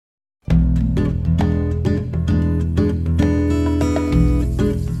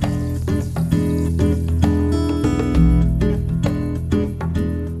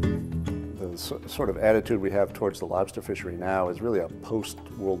sort of attitude we have towards the lobster fishery now is really a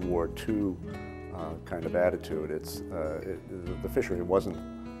post-World War II kind of attitude. The fishery wasn't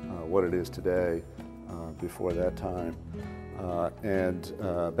what it is today before that time.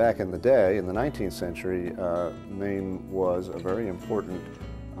 Back in the day, in the 19th century, Maine was a very important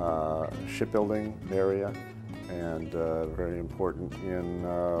shipbuilding area and very important in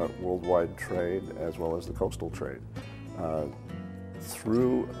worldwide trade as well as the coastal trade.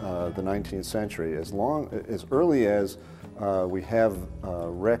 Through the 19th century, as early as we have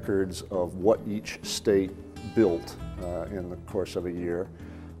records of what each state built in the course of a year,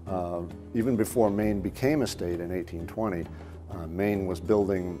 even before Maine became a state in 1820, Maine was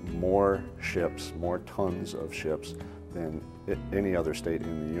building more ships, more tons of ships than any other state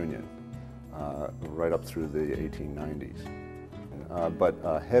in the Union, right up through the 1890s. But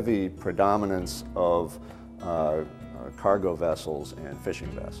a heavy predominance of cargo vessels and fishing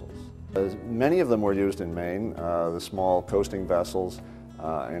vessels. Many of them were used in Maine, the small coasting vessels,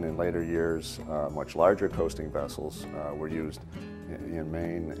 and in later years, much larger coasting vessels were used in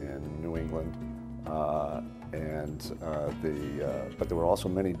Maine and New England. But there were also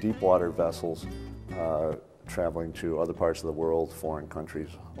many deep water vessels traveling to other parts of the world, foreign countries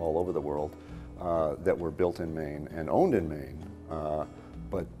all over the world, that were built in Maine and owned in Maine,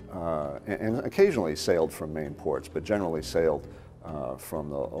 and occasionally sailed from Maine ports, but generally sailed from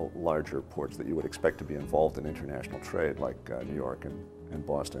the larger ports that you would expect to be involved in international trade, like New York and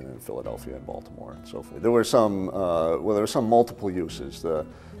Boston and Philadelphia and Baltimore and so forth. There were some, there were some multiple uses. The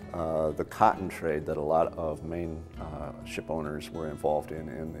cotton trade that a lot of Maine ship owners were involved in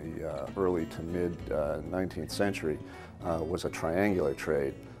the early to mid 19th century was a triangular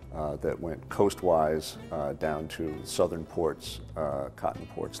trade that went coastwise down to southern ports, cotton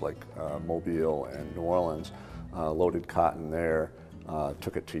ports like Mobile and New Orleans, loaded cotton there,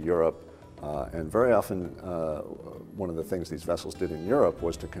 took it to Europe, and very often one of the things these vessels did in Europe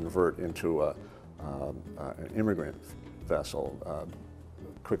was to convert into an immigrant vessel,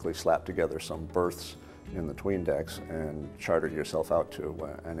 quickly slap together some berths in the 'tween decks and charter yourself out to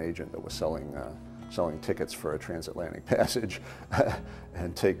an agent that was selling tickets for a transatlantic passage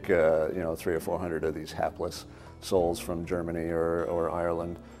and take 300 or 400 of these hapless souls from Germany or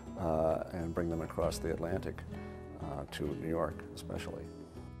Ireland and bring them across the Atlantic to New York especially.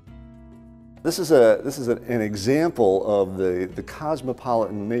 This is an example of the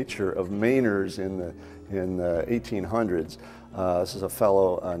cosmopolitan nature of Mainers in the 1800s. This is a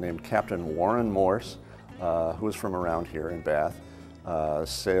fellow named Captain Warren Morse, who was from around here in Bath,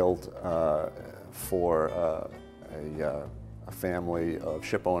 sailed for a family of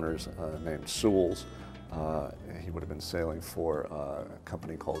ship owners named Sewells. He would have been sailing for a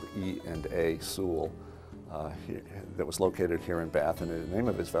company called E&A Sewell that was located here in Bath, and the name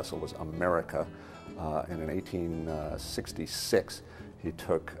of his vessel was America. And in 1866, he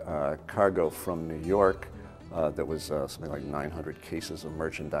took cargo from New York that was something like 900 cases of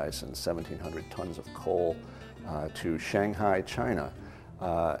merchandise and 1,700 tons of coal to Shanghai, China.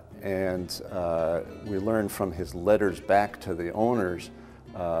 We learned from his letters back to the owners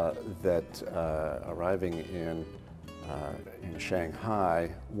that arriving in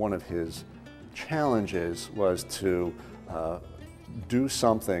Shanghai, one of his challenges was to do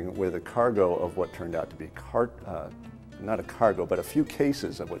something with a cargo of what turned out to be not a cargo, but a few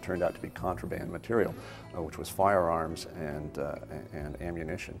cases of what turned out to be contraband material, which was firearms and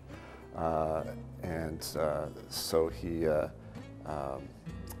ammunition. So he,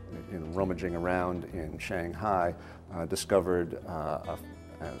 in rummaging around in Shanghai, discovered a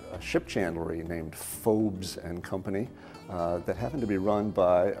ship chandlery named Forbes and Company that happened to be run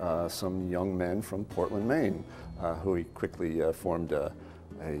by some young men from Portland, Maine, who he quickly formed a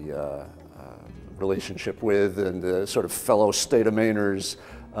relationship with, and sort of fellow state of Mainers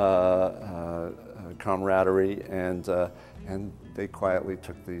camaraderie, and they quietly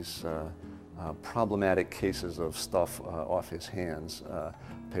took these problematic cases of stuff off his hands,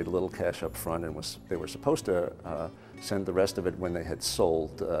 paid a little cash up front, and they were supposed to send the rest of it when they had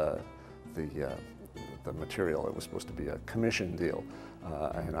sold the material. It was supposed to be a commission deal,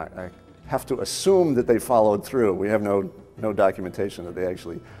 and I have to assume that they followed through. We have no documentation that they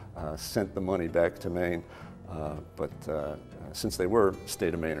actually sent the money back to Maine, but since they were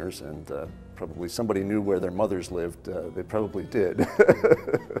state of Mainers and probably somebody knew where their mothers lived, they probably did.